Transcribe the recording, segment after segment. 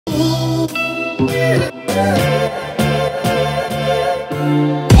What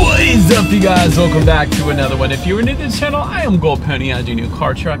is up, you guys? Welcome back to another one. If you're new to the channel, I am Gold Pony. I do new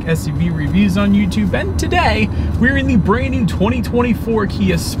car, truck, SUV reviews on YouTube, and today we're in the brand new 2024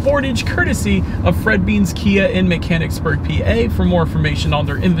 Kia Sportage, courtesy of Fred Bean's Kia in Mechanicsburg, PA. For more information on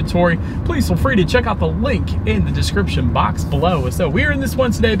their inventory, please feel free to check out the link in the description box below. So we're in this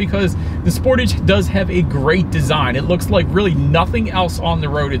one today because the Sportage does have a great design. It looks like really nothing else on the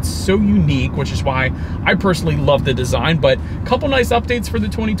road. It's so unique, which is why I personally love the design. But a couple nice updates for the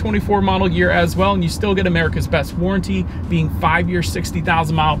 2024 model year as well, and you still get America's best warranty, being 5 years,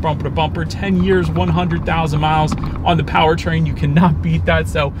 60,000 mile bumper to bumper, 10 years, 100,000 miles on the powertrain. You cannot beat that.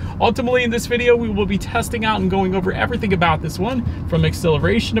 So ultimately in this video, we will be testing out and going over everything about this one, from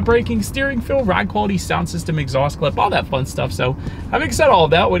acceleration to braking, steering feel, ride quality, sound system, exhaust clip, all that fun stuff. So having said all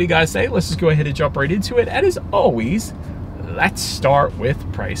of that, what do you guys say? Let's just go ahead and jump right into it. And as always, let's start with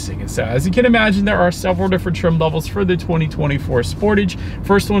pricing. And so as you can imagine, there are several different trim levels for the 2024 Sportage.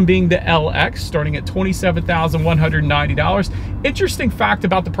 First one being the LX, starting at $27,190. Interesting fact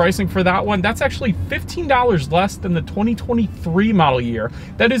about the pricing for that one, that's actually $15 less than the 2023 model year.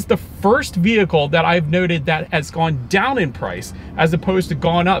 That is the first vehicle that I've noted that has gone down in price as opposed to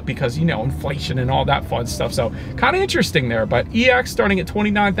gone up because, you know, inflation and all that fun stuff. So kind of interesting there. But EX starting at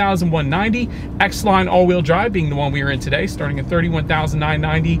 $29,190. X-Line all-wheel drive being the one we are in today, starting at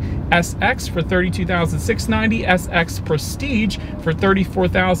 $31,990. SX for $32,690. SX Prestige for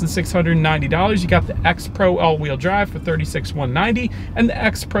 $34,690. You got the X Pro all-wheel drive for $36,190, and the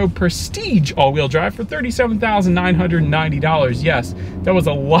X Pro Prestige all-wheel drive for $37,990. Yes, that was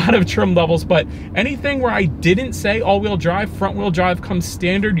a lot of trim levels, but anything where I didn't say all-wheel drive, front-wheel drive comes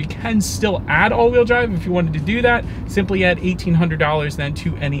standard. You can still add all-wheel drive if you wanted to do that. Simply add $1,800 then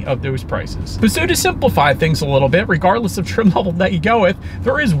to any of those prices. But so to simplify things a little bit, regardless of trim level that you go with,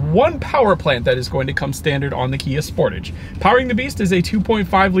 there is one power plant that is going to come standard on the Kia Sportage. Powering the beast is a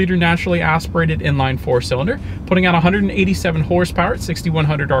 2.5 liter naturally aspirated inline 4-cylinder, putting out 187 horsepower at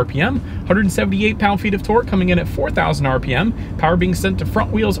 6,100 RPM, 178 pound-feet of torque coming in at 4,000 RPM, power being sent to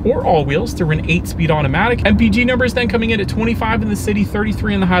front wheels or all wheels through an 8-speed automatic. MPG numbers then coming in at 25 in the city,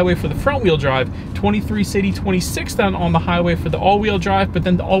 33 on the highway for the front wheel drive, 23 city, 26 then on the highway for the all-wheel drive, but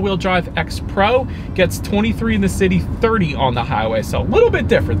then the all-wheel drive X Pro gets 23 in the city, 30 on the highway. So a little bit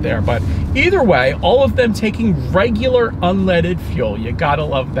different there, but either way, all of them taking regular unleaded fuel. You gotta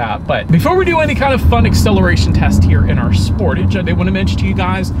love that. But before we do any kind of fun acceleration test here in our Sportage, I did want to mention to you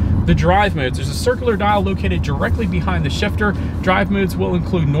guys the drive modes. There's a circular dial located directly behind the shifter. Drive modes will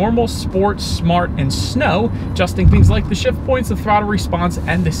include normal, sport, smart, and snow, adjusting things like the shift points, the throttle response,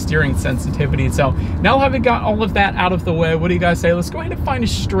 and the steering sensitivity. So now having got all of that out of the way, what do you guys say? Let's go ahead and find a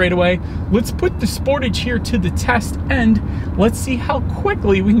straightaway. Let's put the Sportage here to the test, and let's see how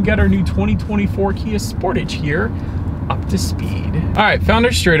quickly we can get our new 2024 Kia Sportage here up to speed. All right, found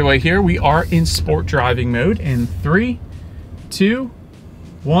our straightaway here. We are in sport driving mode in 3, 2,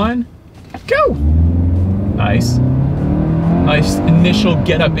 1, go. Nice initial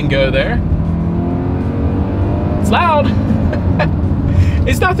get up and go there. It's loud.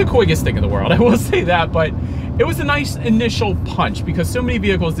 It's not the quickest thing in the world, I will say that, but it was a nice initial punch because so many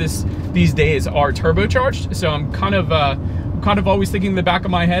vehicles these days are turbocharged. So I'm kind of always thinking in the back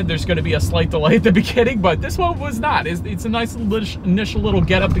of my head there's going to be a slight delay at the beginning, but this one was not. It's a nice initial little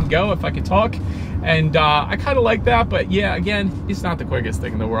get up and go, if I could talk, and I kind of like that. But yeah, again, it's not the quickest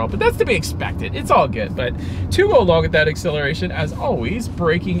thing in the world, but that's to be expected. It's all good. But to go along with that acceleration, as always,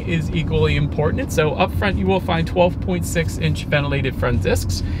 braking is equally important. So up front you will find 12.6-inch ventilated front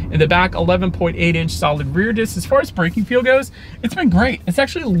discs. In the back, 11.8-inch solid rear discs. As far as braking feel goes, it's been great. It's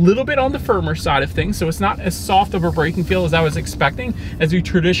actually a little bit on the firmer side of things, so it's not as soft of a braking feel as I was expecting, as we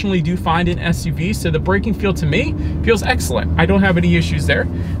traditionally do find in SUVs. So the braking feel to me feels excellent. I don't have any issues there.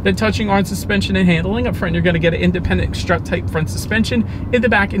 Then touching on suspension and handling, up front you're going to get an independent strut type front suspension. In the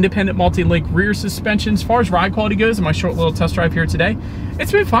back, independent multi-link rear suspension. As far as ride quality goes, in my short little test drive here today,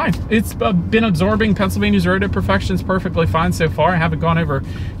 it's been fine. It's been absorbing Pennsylvania's road imperfections perfectly fine so far. I haven't gone over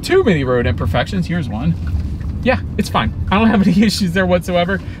too many road imperfections. Here's one. Yeah, it's fine. I don't have any issues there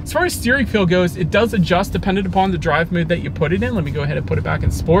whatsoever. As far as steering feel goes, it does adjust dependent upon the drive mode that you put it in. Let me go ahead and put it back in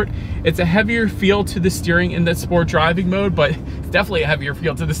sport. It's a heavier feel to the steering in the sport driving mode, but it's definitely a heavier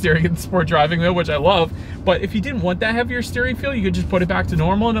feel to the steering in the sport driving mode, which I love. But if you didn't want that heavier steering feel, you could just put it back to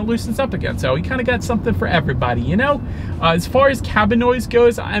normal and it loosens up again. So you kind of got something for everybody, you know? As far as cabin noise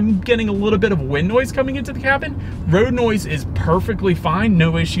goes, I'm getting a little bit of wind noise coming into the cabin. Road noise is perfectly fine,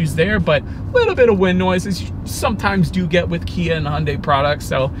 no issues there, but a little bit of wind noise is sometimes do get with Kia and Hyundai products.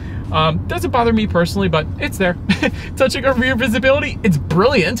 So doesn't bother me personally, but it's there. Touching our rear visibility, it's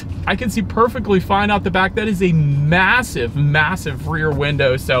brilliant. I can see perfectly fine out the back. That is a massive, massive rear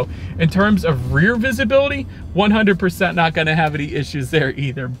window. So in terms of rear visibility, 100% not gonna have any issues there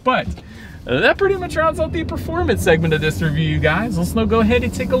either. But that pretty much rounds out the performance segment of this review, you guys. Let's now go ahead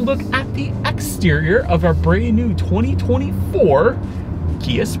and take a look at the exterior of our brand new 2024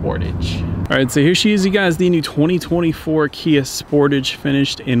 Kia Sportage. All right, so here she is, you guys, the new 2024 Kia Sportage,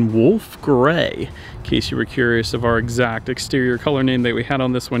 finished in wolf gray. In case you were curious of our exact exterior color name that we had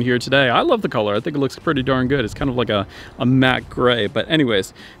on this one here today. I love the color. I think it looks pretty darn good. It's kind of like a matte gray. But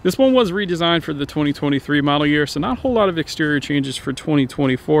anyways, this one was redesigned for the 2023 model year, so not a whole lot of exterior changes for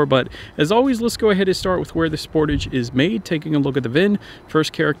 2024. But as always, let's go ahead and start with where the Sportage is made. Taking a look at the VIN,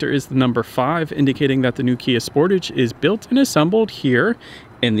 first character is the number 5, indicating that the new Kia Sportage is built and assembled here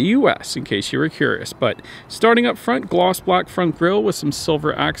in the US, in case you were curious. But starting up front, gloss black front grille with some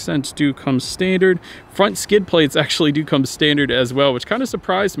silver accents do come standard. Front skid plates actually do come standard as well, which kind of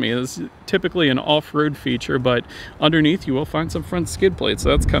surprised me. This is typically an off-road feature, but underneath you will find some front skid plates, so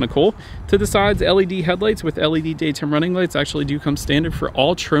that's kind of cool. To the sides, LED headlights with LED daytime running lights actually do come standard for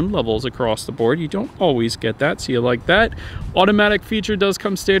all trim levels across the board. You don't always get that, so you like that. Automatic feature does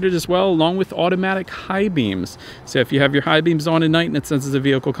come standard as well, along with automatic high beams. So if you have your high beams on at night and it senses a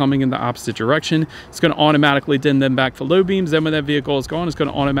vehicle coming in the opposite direction, it's going to automatically dim them back to low beams. Then when that vehicle is gone, it's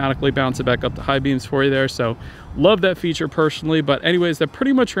going to automatically bounce it back up to high beams for you there. So love that feature personally. But anyways, that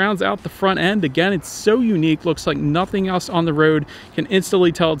pretty much rounds out the front end. Again, it's so unique, looks like nothing else on the road. Can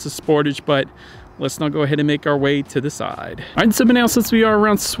instantly tell it's a Sportage. But let's now go ahead and make our way to the side. All right, so now since we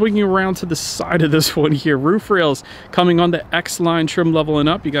are swinging around to the side of this one here, roof rails coming on the X-line trim level and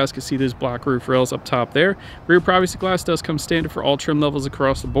up. You guys can see those black roof rails up top there. Rear privacy glass does come standard for all trim levels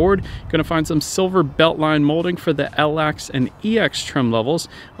across the board. Gonna find some silver belt line molding for the LX and EX trim levels.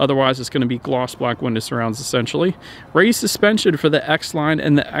 Otherwise, it's gonna be gloss black window surrounds essentially. Raised suspension for the X-line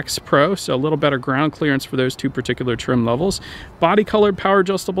and the X Pro, so a little better ground clearance for those two particular trim levels. Body colored power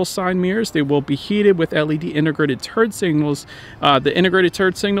adjustable side mirrors. They will be heated with LED integrated turn signals. The integrated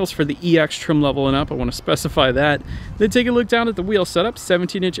turn signals for the EX trim level and up, I want to specify that. Then take a look down at the wheel setup.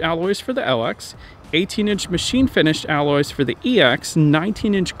 17-inch alloys for the LX, 18-inch machine finished alloys for the EX,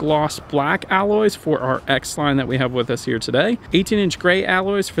 19-inch gloss black alloys for our X line that we have with us here today, 18-inch gray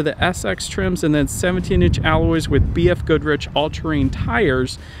alloys for the SX trims, and then 17-inch alloys with BF Goodrich all-terrain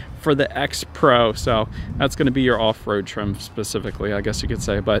tires for the X Pro. So that's going to be your off-road trim specifically, I guess you could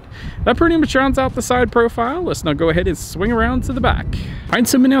say. But that pretty much rounds out the side profile. Let's now go ahead and swing around to the back. All right,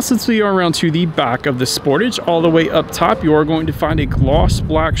 so now since we are around to the back of the Sportage, all the way up top, you are going to find a gloss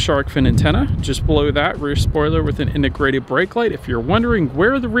black shark fin antenna. Just below that, rear spoiler with an integrated brake light. If you're wondering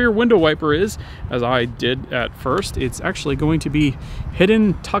where the rear window wiper is, as I did at first, it's actually going to be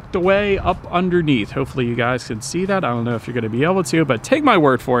hidden, tucked away up underneath. Hopefully you guys can see that. I don't know if you're going to be able to, but take my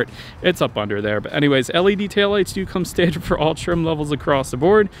word for it, it's up under there. But anyways, LED taillights do come standard for all trim levels across the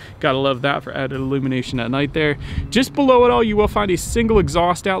board. Gotta love that for added illumination at night there. Just below it all, you will find a single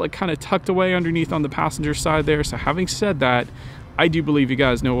exhaust outlet kind of tucked away underneath on the passenger side there. So having said that, I do believe you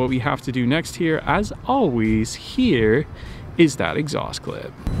guys know what we have to do next here. As always, here is that exhaust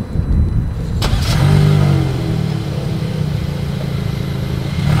clip.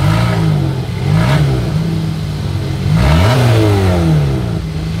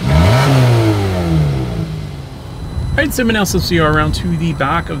 Alright, so now since we are around to the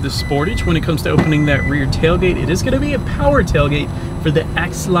back of the Sportage, when it comes to opening that rear tailgate, it is going to be a power tailgate for the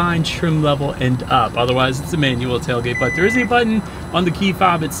X-line trim level and up. Otherwise, it's a manual tailgate, but there is a button on the key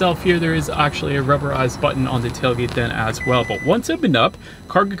fob itself here. There is actually a rubberized button on the tailgate then as well. But once opened up,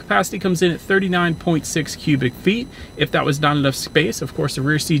 cargo capacity comes in at 39.6 cubic feet. If that was not enough space, of course, the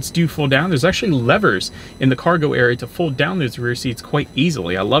rear seats do fold down. There's actually levers in the cargo area to fold down those rear seats quite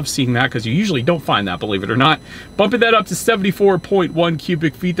easily. I love seeing that because you usually don't find that, believe it or not. Bumping that up to 74.1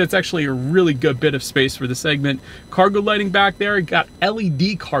 cubic feet. That's actually a really good bit of space for the segment. Cargo lighting back there. Got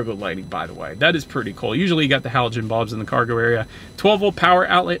LED cargo lighting, by the way. That is pretty cool. Usually you got the halogen bulbs in the cargo area. 12-volt power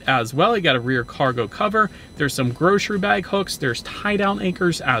outlet as well. You got a rear cargo cover. There's some grocery bag hooks. There's tie-down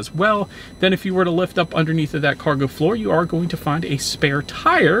anchors as well. Then if you were to lift up underneath of that cargo floor, you are going to find a spare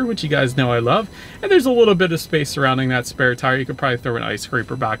tire, which you guys know I love. And there's a little bit of space surrounding that spare tire. You could probably throw an ice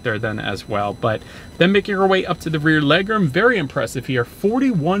scraper back there then as well. But then making our way up to the rear interior legroom, very impressive here,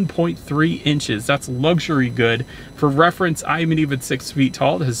 41.3 inches. That's luxury good. For reference, I'm even 6 feet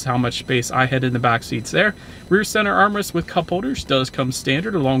tall. This is how much space I had in the back seats there. Rear center armrest with cup holders does come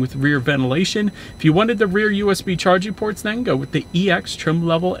standard, along with rear ventilation. If you wanted the rear USB charging ports, then go with the EX trim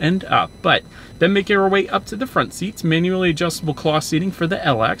level and up. But then making our way up to the front seats, manually adjustable cloth seating for the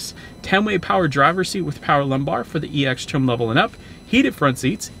LX, 10-way power driver seat with power lumbar for the EX trim level and up, heated front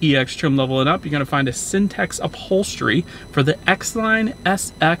seats, EX trim level and up. You're going to find a Syntex upholstery for the X-Line,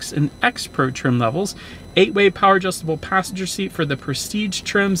 SX, and X Pro trim levels. 8-way power adjustable passenger seat for the Prestige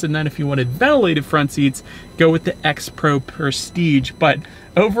trims. And then if you wanted ventilated front seats, go with the X Pro Prestige. But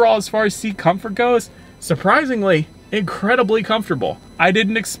overall, as far as seat comfort goes, surprisingly, incredibly comfortable. I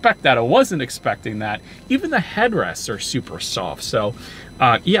didn't expect that. I wasn't expecting that. Even the headrests are super soft. So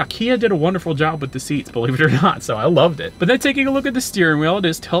yeah, Kia did a wonderful job with the seats, believe it or not, so I loved it. But then taking a look at the steering wheel, it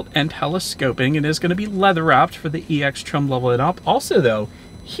is tilt and telescoping. It is going to be leather wrapped for the EX trim level and up. Also though,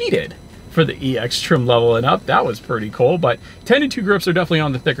 heated for the EX trim level and up. That was pretty cool, but 10 and 2 grips are definitely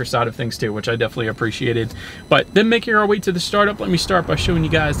on the thicker side of things too, which I definitely appreciated. But then making our way to the startup, let me start by showing you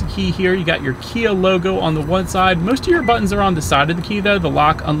guys the key here. You got your Kia logo on the one side. Most of your buttons are on the side of the key though. The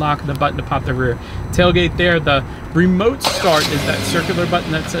lock, unlock, and the button to pop the rear tailgate there. The remote start is that circular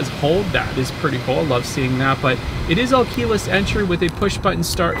button that says hold. That is pretty cool. I love seeing that, but it is all keyless entry with a push button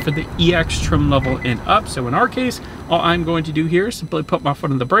start for the EX trim level and up. So in our case, all I'm going to do here is simply put my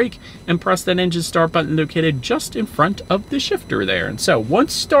foot on the brake and press that engine start button located just in front of the shifter there. And so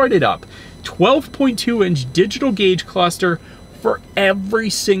once started up, 12.2-inch digital gauge cluster for every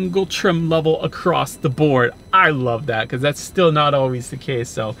single trim level across the board. I love that because that's still not always the case.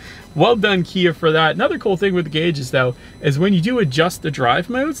 So well done, Kia, for that. Another cool thing with the gauges though is when you do adjust the drive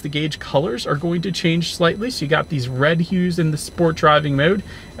modes, the gauge colors are going to change slightly. So you got these red hues in the sport driving mode,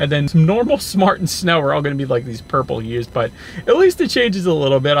 and then some normal, smart, and snow are all going to be like these purple hues, but at least it changes a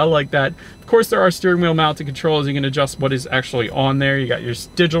little bit. I like that. Of course, there are steering wheel mounted controls. You can adjust what is actually on there. You got your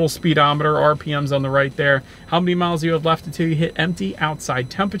digital speedometer, RPMs on the right there, how many miles you have left until you hit empty, outside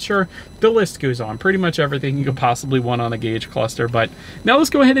temperature. The list goes on. Pretty much everything you could possibly want on a gauge cluster. But now let's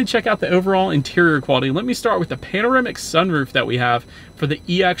go ahead and check out the overall interior quality. Let me start with the panoramic sunroof that we have for the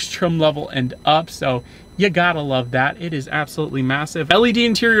EX trim level and up. So you gotta love that. It is absolutely massive. LED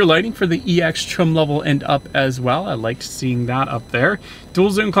interior lighting for the EX trim level and up as well. I liked seeing that up there. Dual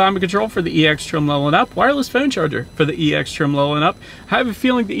zone climate control for the EX trim level and up. Wireless phone charger for the EX trim level and up. I have a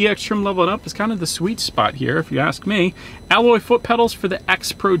feeling the EX trim level and up is kind of the sweet spot here, if you ask me. Alloy foot pedals for the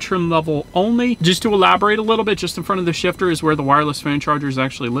X Pro trim level only. Just to elaborate a little bit, just in front of the shifter is where the wireless phone charger is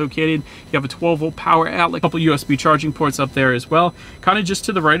actually located. You have a 12-volt power outlet, a couple USB charging ports up there as well. Kind of just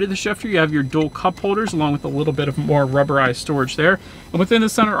to the right of the shifter, you have your dual cup holders along with a little bit of more rubberized storage there. And within the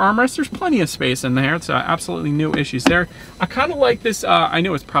center armrest, there's plenty of space in there. It's absolutely no issues there. I kind of like this. I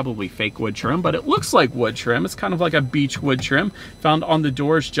know it's probably fake wood trim, but it looks like wood trim. It's kind of like a beech wood trim found on the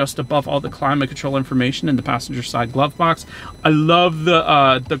doors just above all the climate control information in the passenger side glove box. I love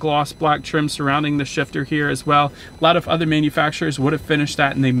the gloss black trim surrounding the shifter here as well. A lot of other manufacturers would have finished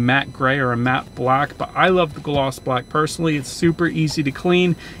that in a matte gray or a matte black, but I love the gloss black personally. It's super easy to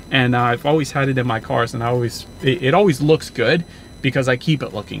clean, and I've always had it in my cars, and it always looks good because I keep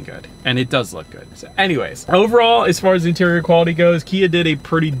it looking good, and it does look good. So anyways, overall, as far as interior quality goes, Kia did a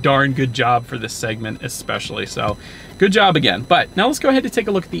pretty darn good job for this segment especially, so good job again. But now let's go ahead and take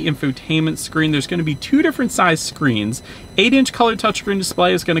a look at the infotainment screen. There's going to be two different size screens. 8-inch color touchscreen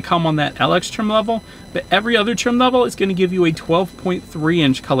display is going to come on that LX trim level, but every other trim level is going to give you a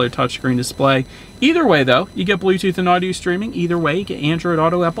 12.3-inch color touchscreen display. Either way though, you get Bluetooth and audio streaming. Either way, you get Android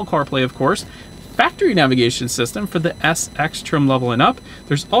Auto, Apple CarPlay, of course. Factory navigation system for the SX trim level and up.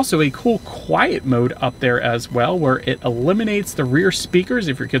 There's also a cool quiet mode up there as well, where it eliminates the rear speakers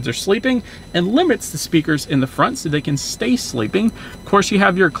if your kids are sleeping and limits the speakers in the front so they can stay sleeping. Of course, you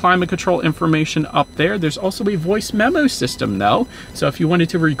have your climate control information up there. There's also a voice memo system though, so if you wanted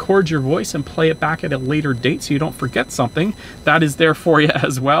to record your voice and play it back at a later date so you don't forget something, that is there for you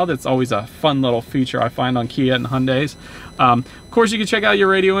as well. That's always a fun little feature I find on Kia and Hyundais. Of course, you can check out your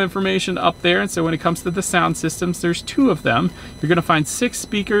radio information up there. And so when it comes to the sound systems, there's two of them. You're going to find 6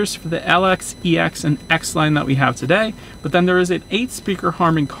 speakers for the LX, EX, and X line that we have today. But then there is an 8-speaker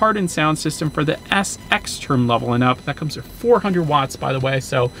Harman Kardon sound system for the SX trim level and up. That comes with 400 watts, by the way.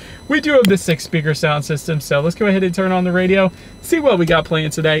 So we do have the 6-speaker sound system. So let's go ahead and turn on the radio, see what we got playing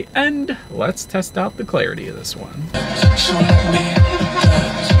today, and let's test out the clarity of this one.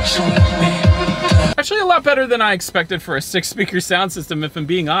 Actually, a lot better than I expected for a 6-speaker sound system, if I'm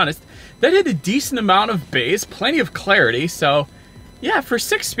being honest. That had a decent amount of bass, plenty of clarity, so yeah, for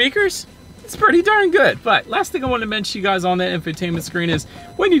 6 speakers, it's pretty darn good. But last thing I want to mention to you guys on that infotainment screen is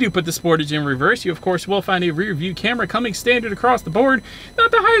when you do put the Sportage in reverse, you of course will find a rear view camera coming standard across the board.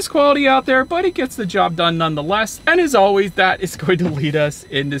 Not the highest quality out there, but it gets the job done nonetheless. And as always, that is going to lead us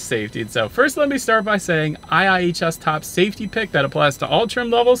into safety. And so first, let me start by saying IIHS top safety pick. That applies to all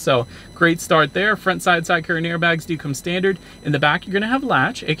trim levels, so great start there. Front side curtain airbags do come standard. In the back, you're going to have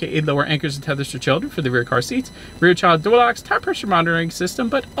latch, aka lower anchors and tethers for children for the rear car seats. Rear child door locks, tire pressure monitoring system,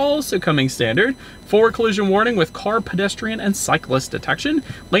 but also coming standard. Forward collision warning with car, pedestrian, and cyclist detection.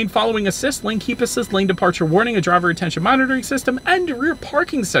 Lane following assist, lane keep assist, lane departure warning, a driver attention monitoring system, and rear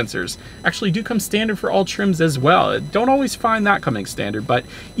parking sensors actually do come standard for all trims as well. Don't always find that coming standard, but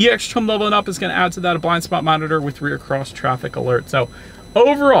EX trim level and up is going to add to that a blind spot monitor with rear cross traffic alert. So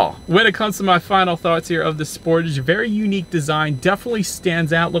overall, when it comes to my final thoughts here of the Sportage, very unique design, definitely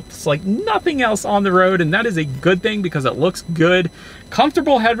stands out, looks like nothing else on the road, and that is a good thing because it looks good.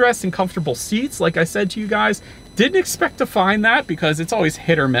 Comfortable headrests and comfortable seats, like I said to you guys. Didn't expect to find that because it's always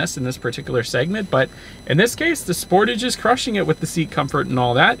hit or miss in this particular segment, but in this case, the Sportage is crushing it with the seat comfort and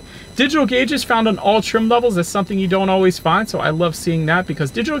all that. Digital gauges found on all trim levels is something you don't always find, so I love seeing that because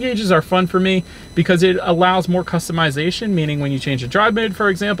digital gauges are fun for me because it allows more customization, meaning when you change the drive mode, for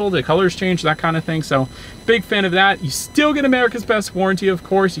example, the colors change, that kind of thing. So big fan of that. You still get America's Best warranty, of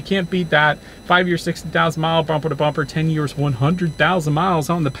course. You can't beat that. 5 years, 60,000 mile, bumper to bumper, 10 years, 100,000 miles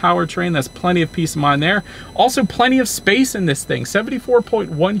on the powertrain. That's plenty of peace of mind there. Also plenty of space in this thing.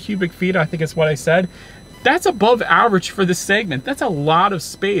 74.1 cubic feet, I think is what I said. That's above average for this segment. That's a lot of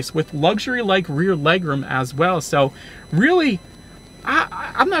space with luxury-like rear legroom as well. So really,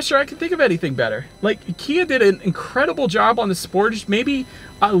 I'm not sure I can think of anything better. Like, Kia did an incredible job on the Sportage. Maybe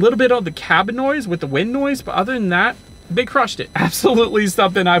a little bit on the cabin noise with the wind noise, but other than that, they crushed it. Absolutely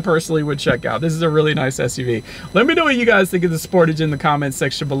something I personally would check out. This is a really nice SUV. Let me know what you guys think of the Sportage in the comments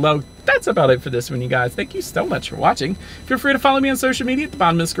section below. That's about it for this one, you guys. Thank you so much for watching. Feel free to follow me on social media at the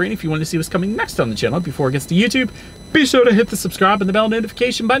bottom of the screen if you want to see what's coming next on the channel before it gets to YouTube. Be sure to hit the subscribe and the bell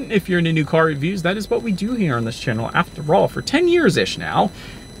notification button if you're into new car reviews. That is what we do here on this channel after all for 10 years-ish now.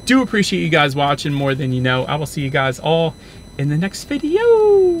 Do appreciate you guys watching more than you know. I will see you guys all in the next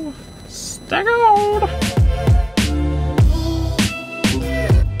video. Stay gold.